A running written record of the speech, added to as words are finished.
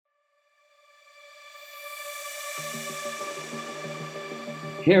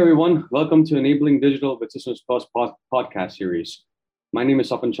Hey everyone, welcome to Enabling Digital with Systems Plus podcast series. My name is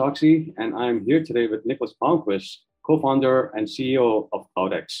Sapan Choksi, and I'm here today with Nicholas Palmquist, co-founder and CEO of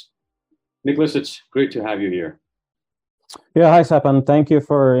CloudX. Nicholas, it's great to have you here. Yeah, hi Sapan. Thank you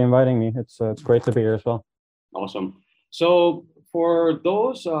for inviting me. It's great to be here as well. Awesome. So for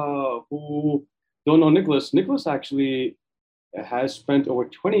those who don't know Nicholas, Nicholas actually has spent over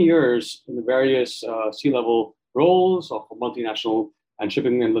 20 years in the various C-level roles of multinational and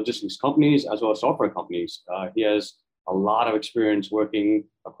shipping and logistics companies, as well as software companies. He has a lot of experience working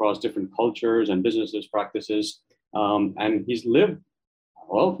across different cultures and businesses practices. And he's lived,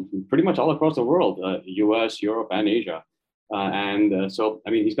 well, pretty much all across the world, US, Europe, and Asia.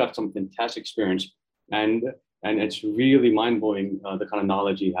 He's got some fantastic experience. And it's really mind-blowing, the kind of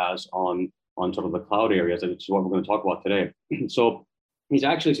knowledge he has on sort of the cloud areas, which is what we're going to talk about today. So he's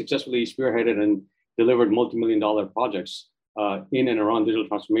actually successfully spearheaded and delivered multi-million-dollar projects in and around digital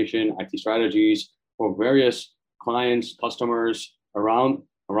transformation, IT strategies for various clients, customers around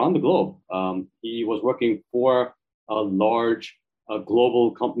the globe. He was working for a large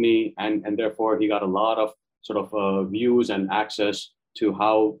global company, and therefore he got a lot of sort of views and access to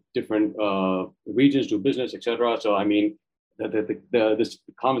how different regions do business, et cetera. So, I mean, this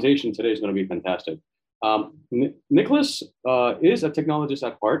conversation today is going to be fantastic. Nicholas is a technologist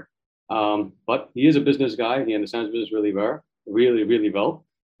at heart. But he is a business guy. He understands business really well,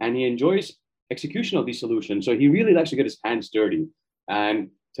 and he enjoys execution of these solutions. So he really likes to get his hands dirty. And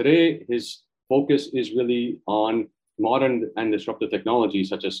today, his focus is really on modern and disruptive technologies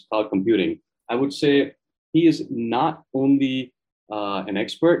such as cloud computing. I would say he is not only an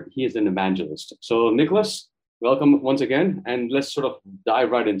expert; he is an evangelist. So Nicholas, welcome once again, and let's sort of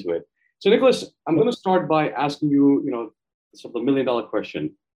dive right into it. So Nicholas, I'm going to start by asking you, sort of the $1 million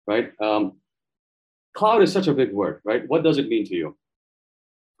question. Right? Cloud is such a big word, right? What does it mean to you?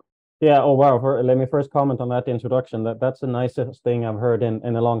 Yeah. Oh wow. Let me first comment on that introduction. That's the nicest thing I've heard in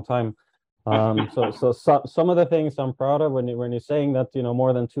a long time. So some of the things I'm proud of when you're saying that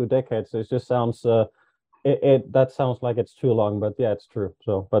more than 2 decades, it just sounds that sounds like it's too long, but yeah, it's true.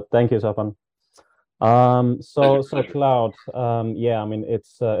 So, but thank you, Sapan. So cloud. Yeah. I mean,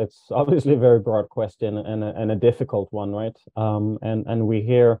 it's obviously a very broad question and a difficult one, right? And we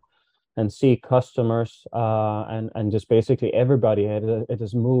hear and see customers and just basically everybody. It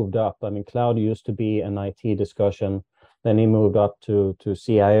has moved up. I mean, cloud used to be an IT discussion, then he moved up to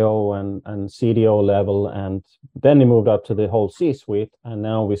CIO and CDO level, and then he moved up to the whole C-suite, and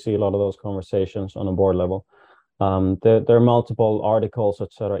now we see a lot of those conversations on a board level. There are multiple articles,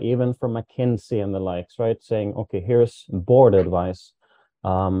 etc., even from McKinsey and the likes, right? Saying, okay, here's board advice.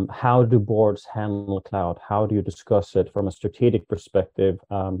 How do boards handle cloud? How do you discuss it from a strategic perspective?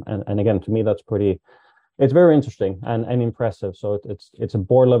 And again, to me, it's very interesting and impressive. So it's a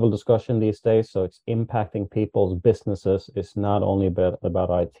board level discussion these days. So it's impacting people's businesses. It's not only about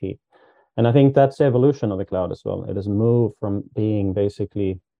IT. And I think that's the evolution of the cloud as well. It has moved from being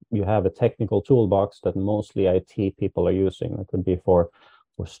basically you have a technical toolbox that mostly IT people are using. It could be for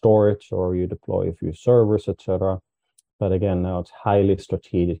storage, or you deploy a few servers, etc. But again, now it's highly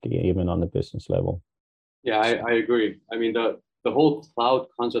strategic, even on the business level. Yeah, I agree. I mean, the whole cloud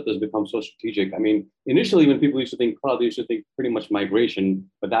concept has become so strategic. I mean, initially when people used to think cloud, they used to think pretty much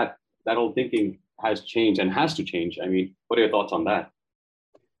migration, but that whole thinking has changed and has to change. I mean, what are your thoughts on that?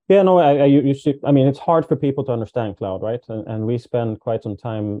 Yeah, no, you see, I mean, it's hard for people to understand cloud, right? And we spend quite some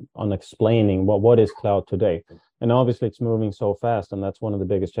time on explaining what is cloud today. And obviously it's moving so fast, and that's one of the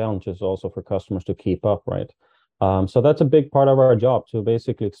biggest challenges also for customers to keep up, right? So that's a big part of our job, to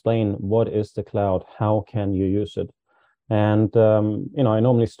basically explain what is the cloud, how can you use it. And I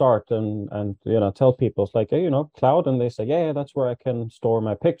normally start and tell people it's like, hey, cloud, and they say, yeah, that's where I can store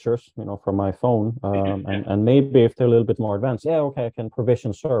my pictures, from my phone. And maybe if they're a little bit more advanced, yeah, okay, I can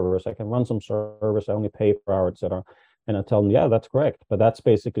provision servers, I can run some servers, I only pay per hour, etc. And I tell them, yeah, that's correct, but that's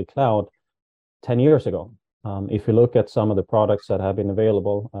basically cloud 10 years ago. If you look at some of the products that have been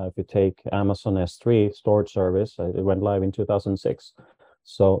available, if you take Amazon S3 storage service, it went live in 2006.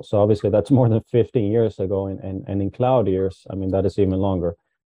 So obviously that's more than 15 years ago, and in cloud years, I mean, that is even longer.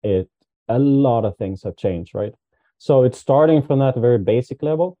 A lot of things have changed, right? So it's starting from that very basic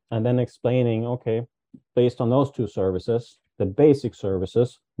level and then explaining, okay, based on those two services, the basic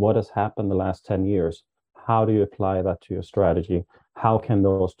services, what has happened the last 10 years? How do you apply that to your strategy? How can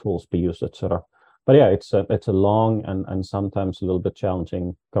those tools be used, etc.? But yeah, it's a long and sometimes a little bit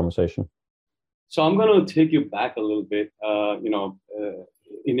challenging conversation. So I'm going to take you back a little bit.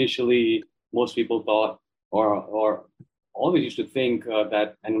 Initially, most people thought, or always used to think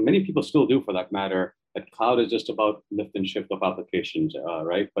that, and many people still do for that matter, that cloud is just about lift and shift of applications,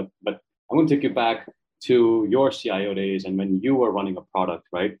 right? But I'm going to take you back to your CIO days and when you were running a product,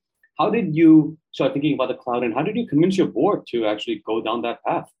 right? How did you start thinking about the cloud, and how did you convince your board to actually go down that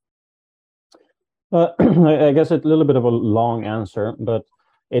path? I guess it's a little bit of a long answer, but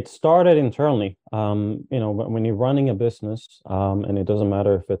it started internally. When you're running a business, and it doesn't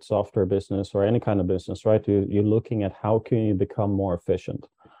matter if it's software business or any kind of business, right? You're looking at how can you become more efficient.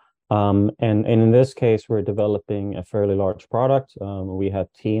 And in this case, we're developing a fairly large product. We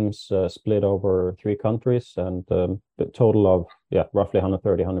had teams split over 3 countries and the total of roughly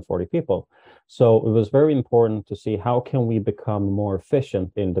 130, 140 people. So it was very important to see how can we become more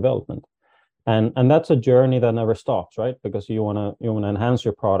efficient in development. And that's a journey that never stops, right? Because you wanna enhance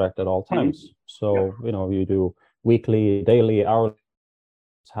your product at all times. Mm-hmm. So you do weekly, daily, hourly.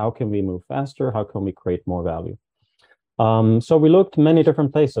 How can we move faster? How can we create more value? So we looked many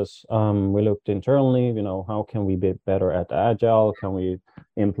different places. We looked internally, how can we be better at agile? Can we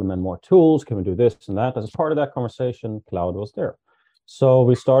implement more tools? Can we do this and that? As part of that conversation, cloud was there. So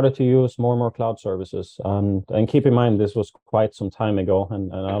we started to use more and more cloud services. And keep in mind, this was quite some time ago.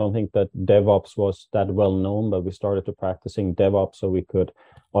 And I don't think that DevOps was that well known, but we started to practicing DevOps so we could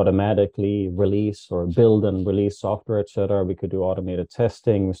automatically release or build and release software, etc. We could do automated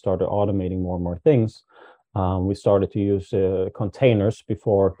testing. We started automating more and more things. We started to use containers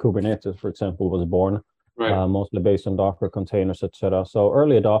before Kubernetes, for example, was born, right. Mostly based on Docker containers, etc. So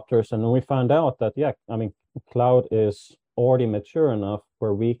early adopters, and then we found out that, cloud is already mature enough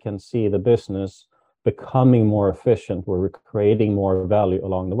where we can see the business becoming more efficient, where we're creating more value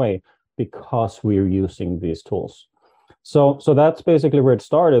along the way because we're using these tools. So that's basically where it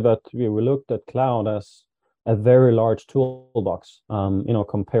started, that we looked at cloud as a very large toolbox,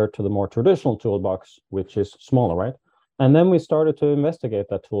 compared to the more traditional toolbox, which is smaller, right? And then we started to investigate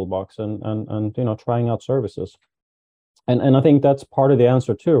that toolbox and trying out services. And I think that's part of the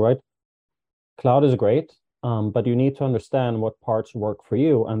answer too, right? Cloud is great, but you need to understand what parts work for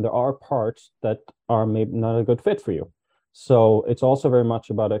you. And there are parts that are maybe not a good fit for you. So it's also very much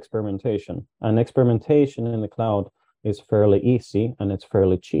about experimentation. And experimentation in the cloud is fairly easy and it's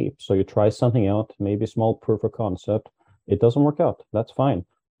fairly cheap. So you try something out, maybe small proof of concept. It doesn't work out. That's fine.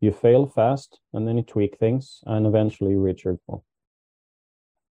 You fail fast and then you tweak things and eventually you reach your goal.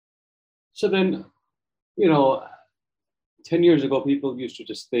 So then, 10 years ago, people used to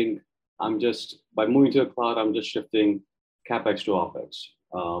just think, by moving to the cloud, I'm just shifting CapEx to OpEx.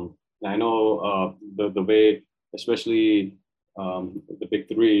 And I know the way, especially the big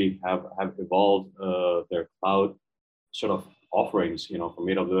 3 have evolved their cloud sort of offerings, from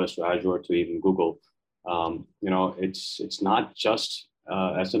AWS to Azure to even Google. It's not just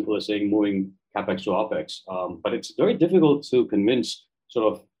as simple as saying moving CapEx to OpEx, but it's very difficult to convince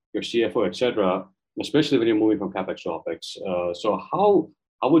sort of your CFO, et cetera, especially when you're moving from CapEx to OpEx. So how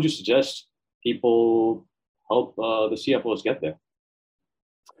would you suggest people help the CFOs get there?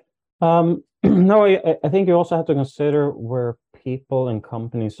 No, I think you also have to consider where people and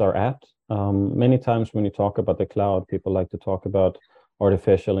companies are at. Many times when you talk about the cloud, people like to talk about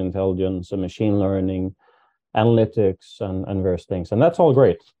artificial intelligence and machine learning, analytics, and various things. And that's all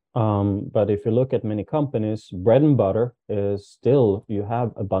great. But if you look at many companies, bread and butter is still, you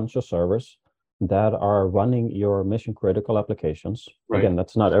have a bunch of servers that are running your mission critical applications. Right. Again,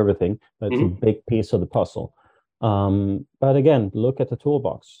 that's not everything. That's a big piece of the puzzle. But again, look at the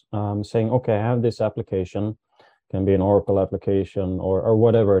toolbox, saying, okay, I have this application, can be an Oracle application or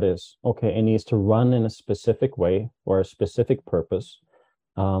whatever it is. Okay, it needs to run in a specific way or a specific purpose.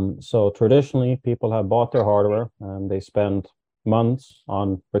 So traditionally, people have bought their hardware and they spend months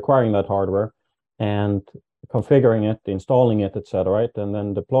on requiring that hardware and configuring it, installing it, etc., right? And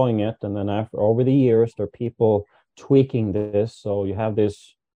then deploying it. And then over the years, there are people tweaking this. So you have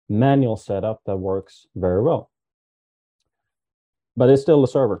this manual setup that works very well. But it's still a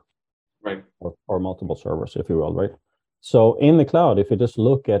server. Right. Or multiple servers, if you will, right? So in the cloud, if you just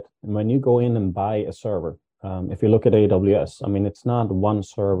look at when you go in and buy a server, if you look at AWS, it's not one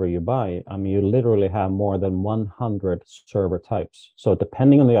server you buy. You literally have more than 100 server types. So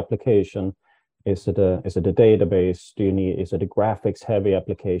depending on the application, is it a database? Is it a graphics heavy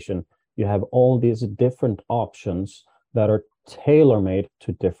application? You have all these different options that are tailor-made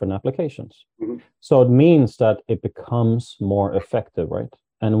to different applications. Mm-hmm. So it means that it becomes more effective, right?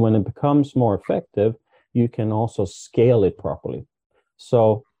 And when it becomes more effective, you can also scale it properly.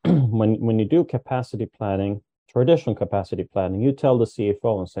 So when you do capacity planning, traditional capacity planning, you tell the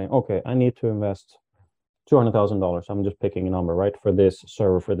CFO and say, okay, I need to invest $200,000. I'm just picking a number, right, for this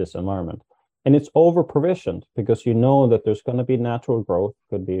server, for this environment. and it's over provisioned because you know that there's going to be natural growth,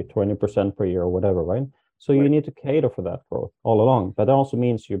 could be 20% per year or whatever, right? So you need to cater for that growth all along. But that also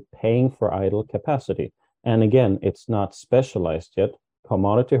means you're paying for idle capacity. And again, it's not specialized yet,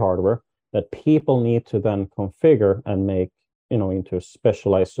 commodity hardware that people need to then configure and make, into a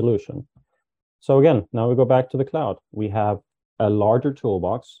specialized solution. So again, now we go back to the cloud. We have a larger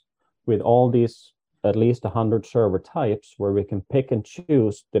toolbox with all these at least 100 server types where we can pick and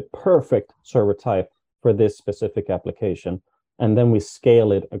choose the perfect server type for this specific application, and then we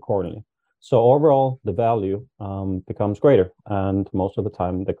scale it accordingly. So overall, the value becomes greater, and most of the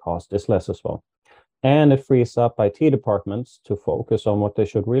time the cost is less as well. And it frees up IT departments to focus on what they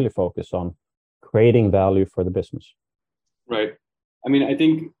should really focus on, creating value for the business. Right. I mean, I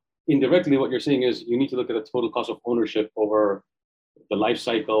think indirectly what you're saying is you need to look at the total cost of ownership over the life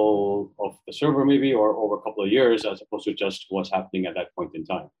cycle of the server maybe, or over a couple of years, as opposed to just what's happening at that point in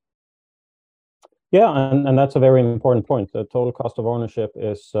time. Yeah, and that's a very important point. The total cost of ownership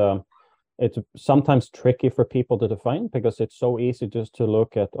is it's sometimes tricky for people to define because it's so easy just to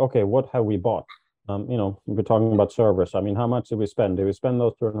look at, okay, what have we bought? We're talking about servers. I mean, how much did we spend? Did we spend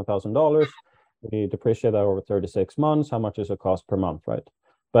those $200,000? We depreciate that over 36 months. How much is it cost per month, right?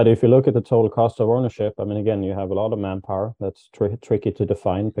 But if you look at the total cost of ownership, I mean, again, you have a lot of manpower. That's tricky to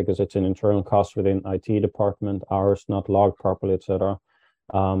define because it's an internal cost within IT department, hours not logged properly, etc.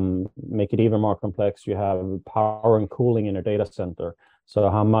 Make it even more complex. You have power and cooling in a data center. So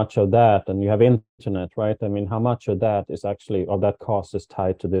how much of that, and you have internet, right? I mean, how much of that is actually, of that cost is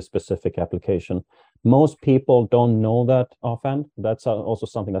tied to this specific application? Most people don't know that offhand. That's also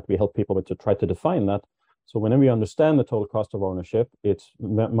something that we help people with to try to define that. So whenever you understand the total cost of ownership, it's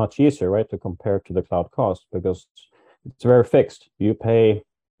much easier, right, to compare to the cloud cost because it's very fixed. You pay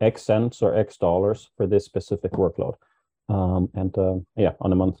X cents or X dollars for this specific workload. On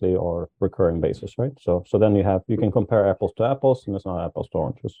a monthly or recurring basis, right? So then you can compare apples to apples, and it's not apples to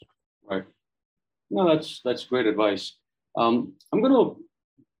oranges. Right. No, that's great advice. I'm gonna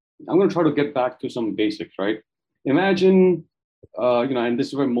try to get back to some basics, right? Imagine, and this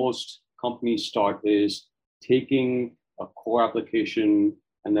is where most companies start, is taking a core application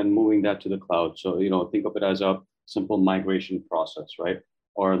and then moving that to the cloud. So think of it as a simple migration process, right?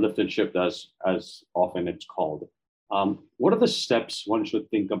 Or lift and shift, as often it's called. What are the steps one should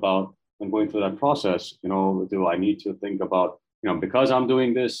think about when going through that process? Do I need to think about, because I'm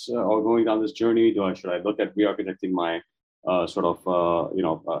doing this or going down this journey, should I look at re-architecting my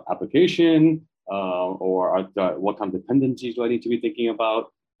application, or what kind of dependencies do I need to be thinking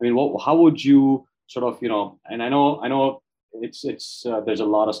about? I mean, how would you sort of, and I know it's there's a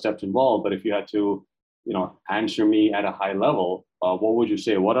lot of steps involved, but if you had to, answer me at a high level, what would you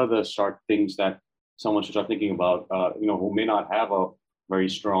say? What are the things that someone should start thinking about, who may not have a very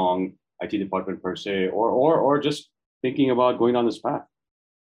strong IT department per se, or just thinking about going down this path?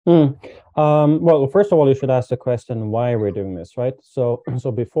 Well, first of all, you should ask the question why we're doing this, right? So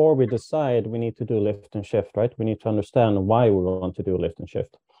before we decide, we need to do lift and shift, right? We need to understand why we want to do lift and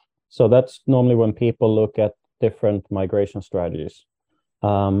shift. So that's normally when people look at different migration strategies.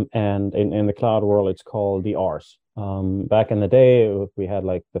 And in the cloud world, it's called the R's. Back in the day, we had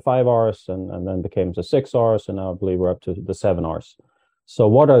like the 5 R's and then became the 6 R's, and now I believe we're up to the 7 R's. So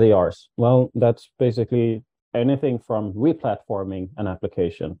what are the R's? Well, that's basically anything from replatforming an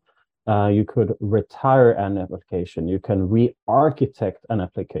application. You could retire an application. You can re-architect an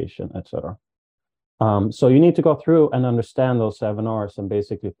application, etc. So you need to go through and understand those 7 R's and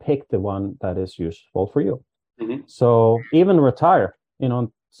basically pick the one that is useful for you. Mm-hmm. So even retire,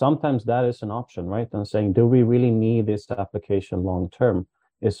 sometimes that is an option, right? And saying, do we really need this application long term?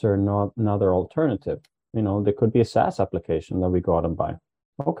 Is there not another alternative? There could be a SaaS application that we go out and buy.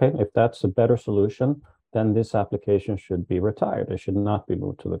 Okay, if that's a better solution, then this application should be retired. It should not be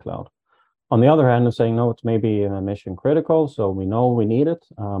moved to the cloud. On the other hand, I'm saying, no, it's maybe mission critical, so we know we need it,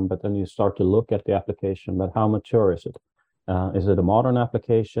 but then you start to look at the application, but how mature is it? Is it a modern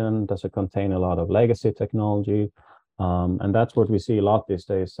application? Does it contain a lot of legacy technology? And that's what we see a lot these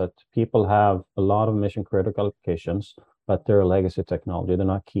days, that people have a lot of mission critical applications, but they're legacy technology. They're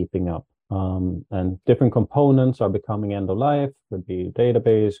not keeping up. And different components are becoming end of life, could be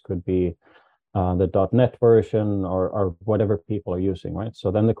database, could be the .NET version or whatever people are using, right?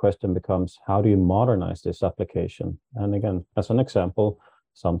 So then the question becomes, how do you modernize this application? And again, as an example,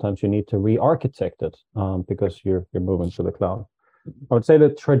 sometimes you need to re-architect it because you're moving to the cloud. I would say the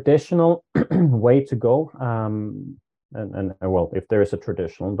traditional way to go, and well, if there is a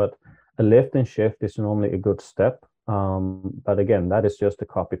traditional, but a lift and shift is normally a good step. But again, that is just a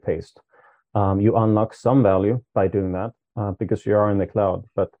copy paste. You unlock some value by doing that because you are in the cloud,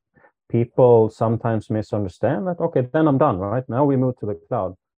 but people sometimes misunderstand that, okay, then I'm done, right? Now we move to the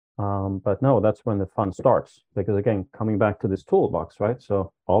cloud. But no, that's when the fun starts. Because again, coming back to this toolbox, right?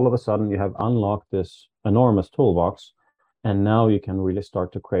 So all of a sudden you have unlocked this enormous toolbox, and now you can really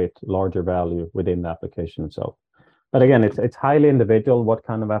start to create larger value within the application itself. But again, it's highly individual what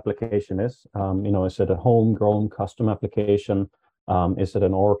kind of application is. Is it a homegrown custom application? Is it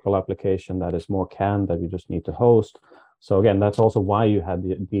an Oracle application that is more canned that you just need to host? So again, that's also why you have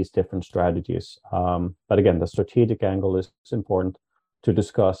these different strategies. But again, the strategic angle is important to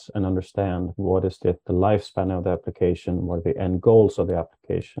discuss and understand what is the lifespan of the application, what are the end goals of the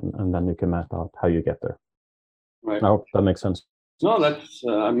application, and then you can map out how you get there. Right. I hope that makes sense. No,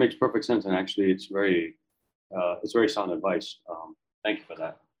 that makes perfect sense, and actually, it's very sound advice. Thank you for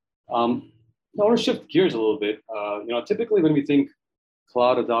that. I want to shift gears a little bit. Typically when we think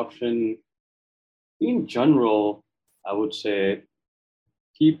cloud adoption, in general, I would say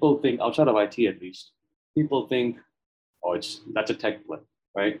people think, outside of IT at least, people think, oh, that's a tech play,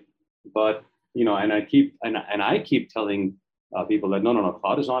 right? But and I keep telling people that no,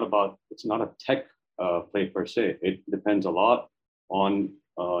 cloud is not about, it's not a tech play per se. It depends a lot on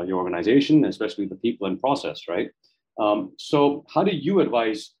your organization, especially the people and process, right? So how do you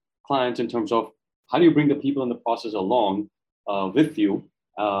advise clients in terms of how do you bring the people in the process along with you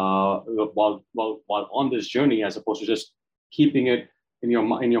while on this journey, as opposed to just keeping it in your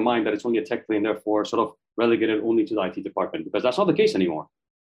mind that it's only a tech play and therefore sort of relegated only to the IT department, because that's not the case anymore.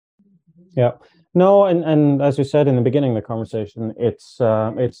 Yeah, no, and as you said in the beginning of the conversation, it's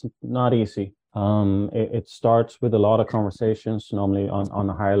not easy. It starts with a lot of conversations, normally on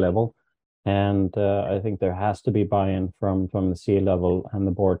a higher level, and I think there has to be buy-in from the C-level and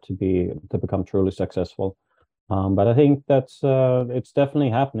the board to become truly successful. But I think that's it's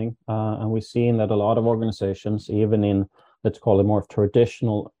definitely happening, and we've seen that a lot of organizations, even in, let's call it, more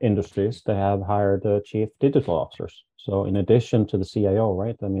traditional industries, they have hired chief digital officers. So in addition to the CIO,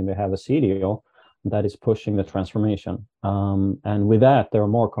 right? I mean, they have a CDO that is pushing the transformation, and with that, there are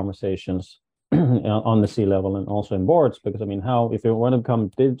more conversations on the C-level and also in boards, because I mean, if you want to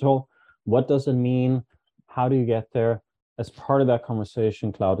become digital, what does it mean? How do you get there? As part of that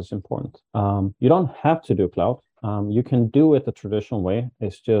conversation, cloud is important. You don't have to do cloud. You can do it the traditional way.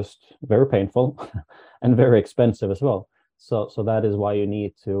 It's just very painful and very expensive as well. So that is why you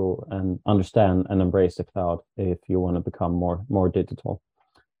need to understand and embrace the cloud if you want to become more digital.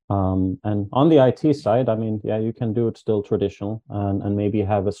 And on the IT side, I mean, yeah, you can do it still traditional and maybe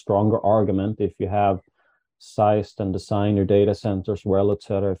have a stronger argument if you have sized and designed your data centers well,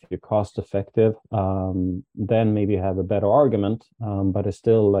 etc. If you're cost effective, then maybe you have a better argument. But it's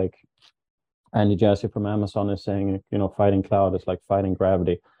still like Andy Jassy from Amazon is saying, fighting cloud is like fighting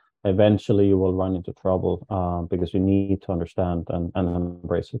gravity. Eventually you will run into trouble because you need to understand and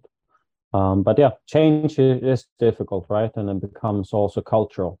embrace it. But yeah, change is difficult, right? And it becomes also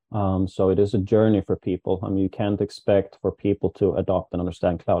cultural. So it is a journey for people. I mean, you can't expect for people to adopt and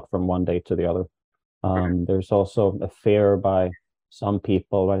understand cloud from one day to the other. There's also a fear by some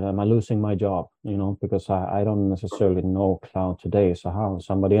people, right? Am I losing my job? Because I don't necessarily know cloud today. So how is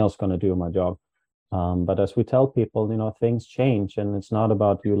somebody else going to do my job? But as we tell people, things change, and it's not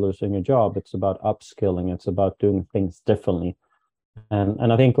about you losing your job. It's about upskilling. It's about doing things differently.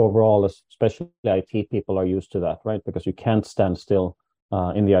 And I think overall, especially IT people are used to that, right? Because you can't stand still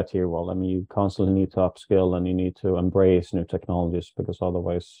in the IT world. I mean, you constantly need to upskill and you need to embrace new technologies, because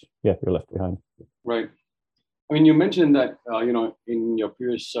otherwise, you're left behind. Right. I mean, you mentioned that in your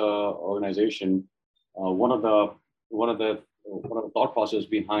previous organization, one of the thought process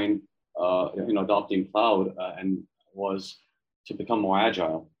behind adopting cloud and was to become more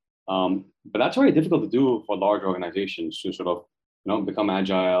agile. But that's very difficult to do for large organizations to sort of become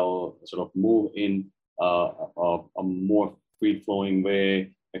agile, sort of move in a more free-flowing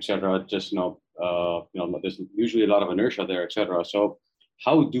way, etc. Just there's usually a lot of inertia there, etc. So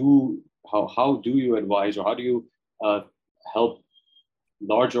how do you advise, or how do you help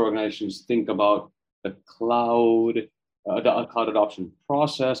large organizations think about the cloud adoption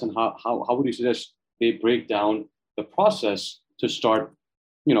process, and how would you suggest they break down the process to start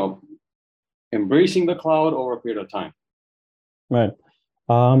embracing the cloud over a period of time? Right.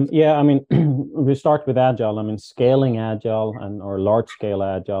 Yeah, I mean, we start with agile. I mean, scaling agile or large scale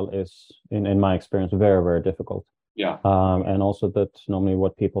agile is, in my experience, very, very difficult. Yeah. And also that's normally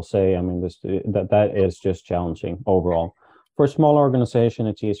what people say. I mean, that is just challenging overall. For a small organization,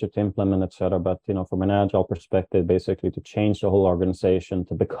 it's easier to implement, etc. But from an agile perspective, basically to change the whole organization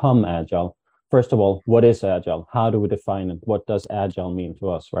to become agile. First of all, what is agile? How do we define it? What does agile mean to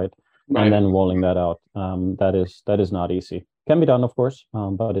us, right? And then rolling that out. That is not easy. Can be done, of course,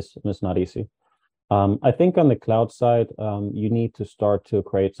 but it's not easy. I think on the cloud side, you need to start to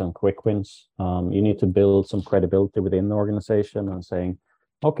create some quick wins. You need to build some credibility within the organization and saying,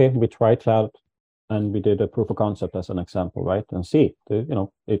 okay, we tried cloud and we did a proof of concept as an example, right? And see,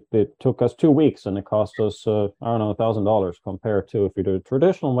 it took us 2 weeks and it cost us, I don't know, $1,000 compared to if you do it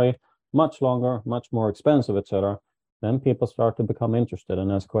traditional way, much longer, much more expensive, etc. Then people start to become interested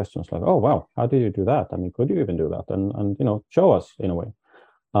and ask questions like, oh, wow, how did you do that? I mean, could you even do that? And show us in a way.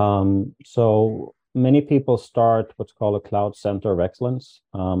 So many people start what's called a cloud center of excellence.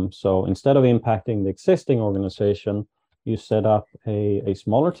 So instead of impacting the existing organization, you set up a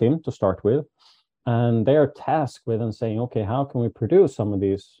smaller team to start with, and they are tasked with and saying, okay, how can we produce some of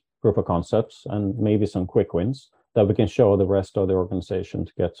these proof of concepts and maybe some quick wins that we can show the rest of the organization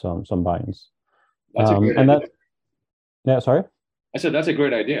to get some buy-ins. That's a great idea. Yeah, sorry? I said that's a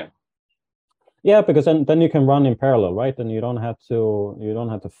great idea. Yeah, because then you can run in parallel, right? And you don't have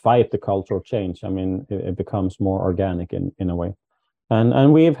to fight the cultural change. I mean, it becomes more organic in a way.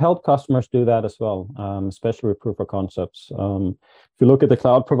 And we've helped customers do that as well, especially with proof of concepts. If you look at the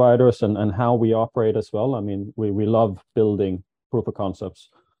cloud providers and how we operate as well, I mean, we love building proof of concepts.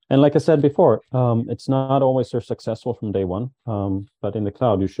 And like I said before, it's not always they're successful from day one, but in the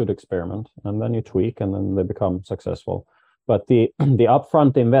cloud, you should experiment and then you tweak and then they become successful. But the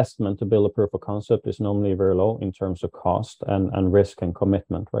upfront investment to build a proof of concept is normally very low in terms of cost and risk and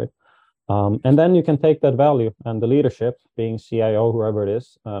commitment, right? And then you can take that value and the leadership, being CIO, whoever it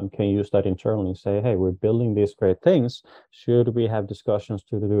is, can use that internally and say, hey, we're building these great things. Should we have discussions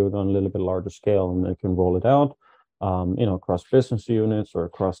to do it on a little bit larger scale? And they can roll it out, across business units or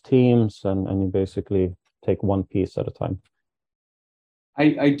across teams, and you basically take one piece at a time.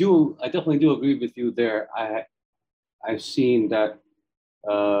 I definitely do agree with you there. I've seen that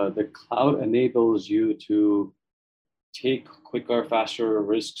the cloud enables you to take quicker, faster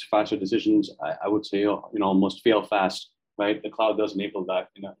risks, faster decisions. I would say, almost fail fast, right? The cloud does enable that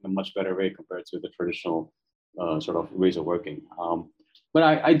in a much better way compared to the traditional sort of ways of working. But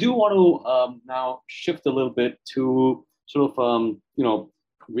I do want to now shift a little bit to sort of,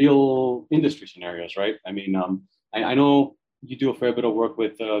 real industry scenarios, right? I mean, I know you do a fair bit of work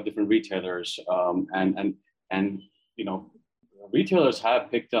with different retailers, and retailers have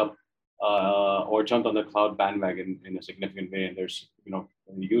picked up or jumped on the cloud bandwagon in a significant way. And there's,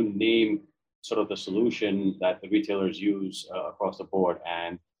 you name sort of the solution that the retailers use across the board,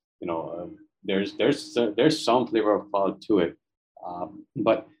 and there's some flavor of cloud to it.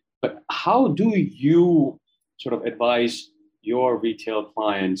 But how do you sort of advise your retail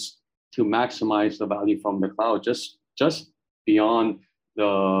clients to maximize the value from the cloud, just beyond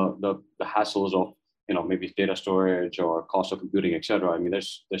the hassles of maybe data storage or cost of computing, et cetera? I mean,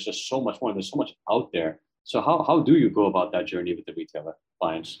 there's just so much more. There's so much out there. So how do you go about that journey with the retailer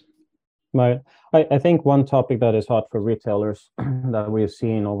clients? Right. I think one topic that is hot for retailers that we've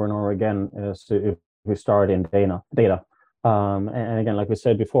seen over and over again is if we start in data. And again, like we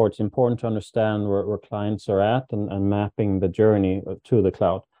said before, it's important to understand where clients are at and mapping the journey to the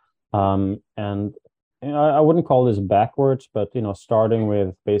cloud. And I wouldn't call this backwards, but starting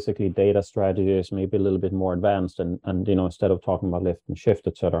with basically data strategies, maybe a little bit more advanced, and instead of talking about lift and shift,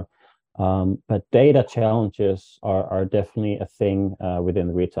 etc. But data challenges are definitely a thing within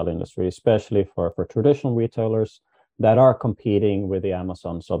the retail industry, especially for traditional retailers that are competing with the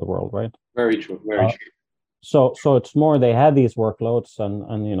Amazons of the world, right? Very true. Very true. So it's more they had these workloads and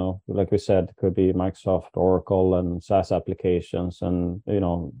like we said, it could be Microsoft, Oracle, and SaaS applications, and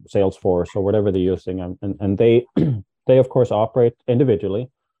Salesforce or whatever they're using, and they they of course operate individually,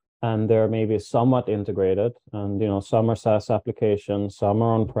 and they're maybe somewhat integrated, and some are SaaS applications, some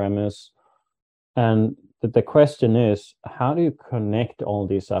are on premise, and the question is, how do you connect all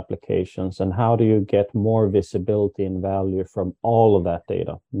these applications and how do you get more visibility and value from all of that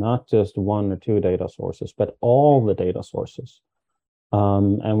data, not just one or two data sources, but all the data sources?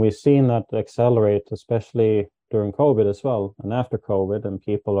 And we've seen that accelerate, especially during COVID as well, and after COVID, and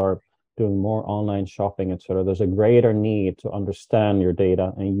people are doing more online shopping, etc. There's a greater need to understand your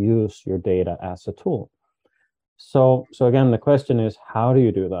data and use your data as a tool. So again, the question is, how do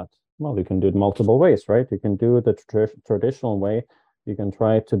you do that? Well, you can do it multiple ways, right? You can do it the traditional way. You can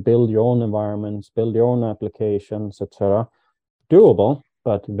try to build your own environments, build your own applications, etc. Doable,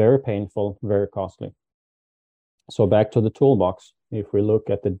 but very painful, very costly. So back to the toolbox. If we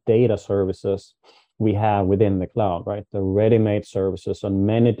look at the data services we have within the cloud, right? The ready-made services on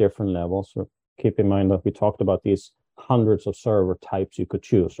many different levels. So keep in mind that we talked about these hundreds of server types you could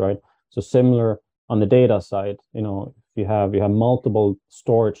choose, right? So similar on the data side, You have multiple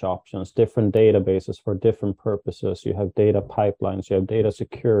storage options, different databases for different purposes. You have data pipelines, you have data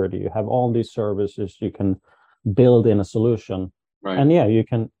security, you have all these services you can build in a solution. Right. And yeah, you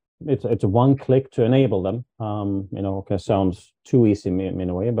can. It's one click to enable them. Okay, sounds too easy in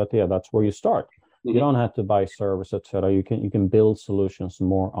a way, but yeah, that's where you start. You don't have to buy servers, etc. You can build solutions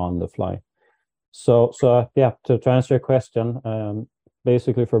more on the fly. So yeah, to answer your question,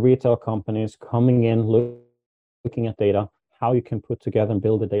 basically for retail companies coming in, looking at data, how you can put together and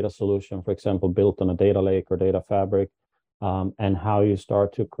build a data solution, for example, built on a data lake or data fabric, and how you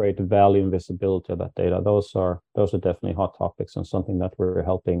start to create value and visibility of that data. Those are definitely hot topics and something that we're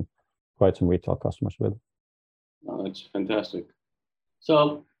helping quite some retail customers with. Oh, that's fantastic.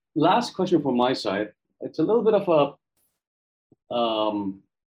 So last question from my side. It's a little bit of a,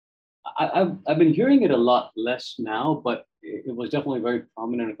 I've been hearing it a lot less now, but it was definitely very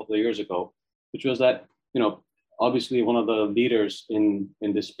prominent a couple of years ago, which was that, obviously one of the leaders in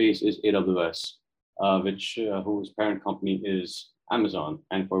this space is AWS, whose parent company is Amazon.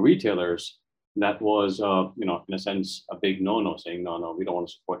 And for retailers, that was, in a sense, a big no-no, saying, no, we don't want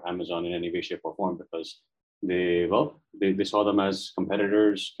to support Amazon in any way, shape, or form because they saw them as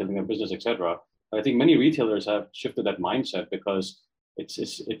competitors, killing their business, etc. But I think many retailers have shifted that mindset because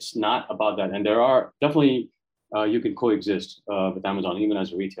it's not about that. And there are definitely, you can coexist with Amazon even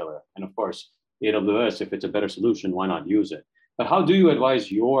as a retailer. And of course, AWS, if it's a better solution, why not use it? But how do you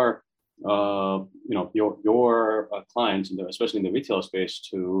advise your clients, especially in the retail space,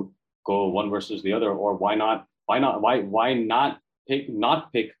 to go one versus the other, or why not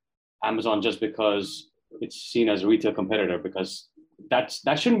pick Amazon just because it's seen as a retail competitor? Because that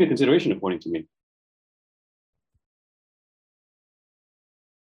shouldn't be a consideration, according to me.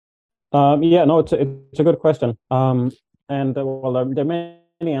 Yeah, no, it's a good question. Well, there are many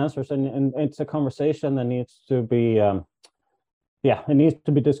answers, and it's a conversation that needs to be, it needs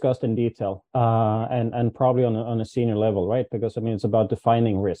to be discussed in detail, and probably on a senior level, right? Because it's about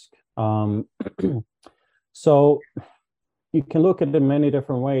defining risk. So you can look at it in many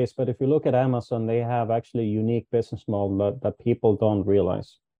different ways, but if you look at Amazon, they have actually a unique business model that people don't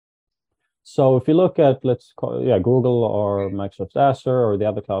realize. So if you look at, Google or Microsoft Azure or the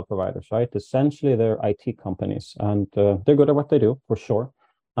other cloud providers, right? Essentially, they're IT companies, and they're good at what they do, for sure.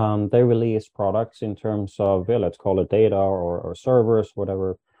 They release products in terms of, let's call it data or servers,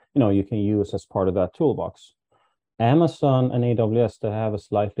 whatever, you can use as part of that toolbox. Amazon and AWS, they have a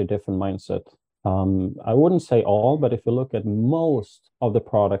slightly different mindset. I wouldn't say all, but if you look at most of the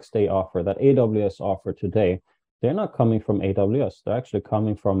products they offer, that AWS offer today, they're not coming from AWS. They're actually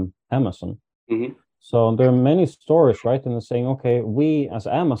coming from Amazon. Mm-hmm. So there are many stories, right? And they're saying, okay, we as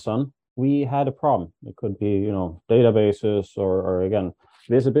Amazon, we had a problem. It could be, databases or again,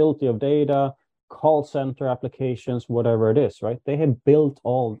 visibility of data, call center applications, whatever it is, right? They have built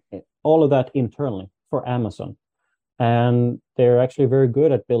all of that internally for Amazon. And they're actually very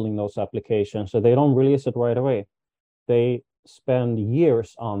good at building those applications. So they don't release it right away. They spend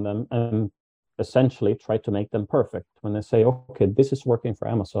years on them and essentially try to make them perfect. When they say, okay, this is working for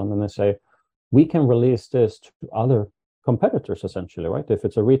Amazon, and they say, we can release this to other competitors, essentially, right? If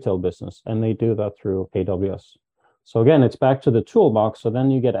it's a retail business, and they do that through AWS. So again, it's back to the toolbox. So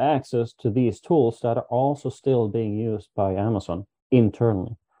then you get access to these tools that are also still being used by Amazon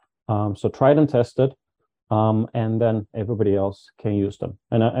internally. So tried and tested, and then everybody else can use them.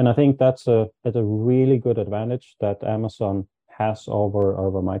 And I think that's a really good advantage that Amazon has over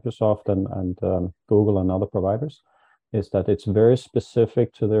Microsoft and Google and other providers, is that it's very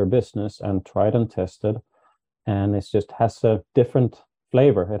specific to their business and tried and tested, and it just has a different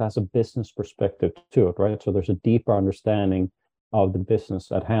flavor. It has a business perspective to it, right? So there's a deeper understanding of the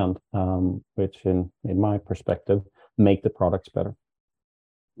business at hand, which in my perspective make the products better.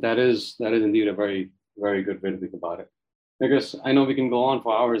 That is indeed a very, very good way to think about it. Because I know we can go on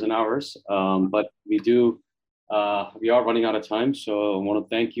for hours and hours, but we are running out of time. So I want to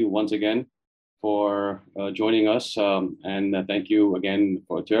thank you once again for joining us, and thank you again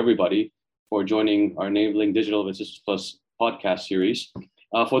to everybody for joining our Enabling Digital with Systems Plus podcast series.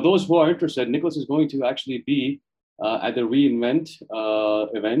 For those who are interested, Nicholas is going to actually be at the reInvent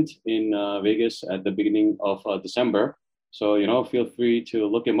event in Vegas at the beginning of December. So, feel free to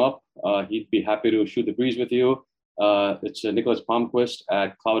look him up. He'd be happy to shoot the breeze with you. It's Nicholas Palmquist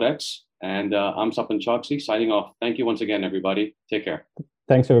at CloudX, and I'm Sapan Choksi signing off. Thank you once again, everybody. Take care.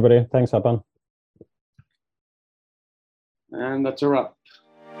 Thanks, everybody. Thanks, Sapan. And that's a wrap.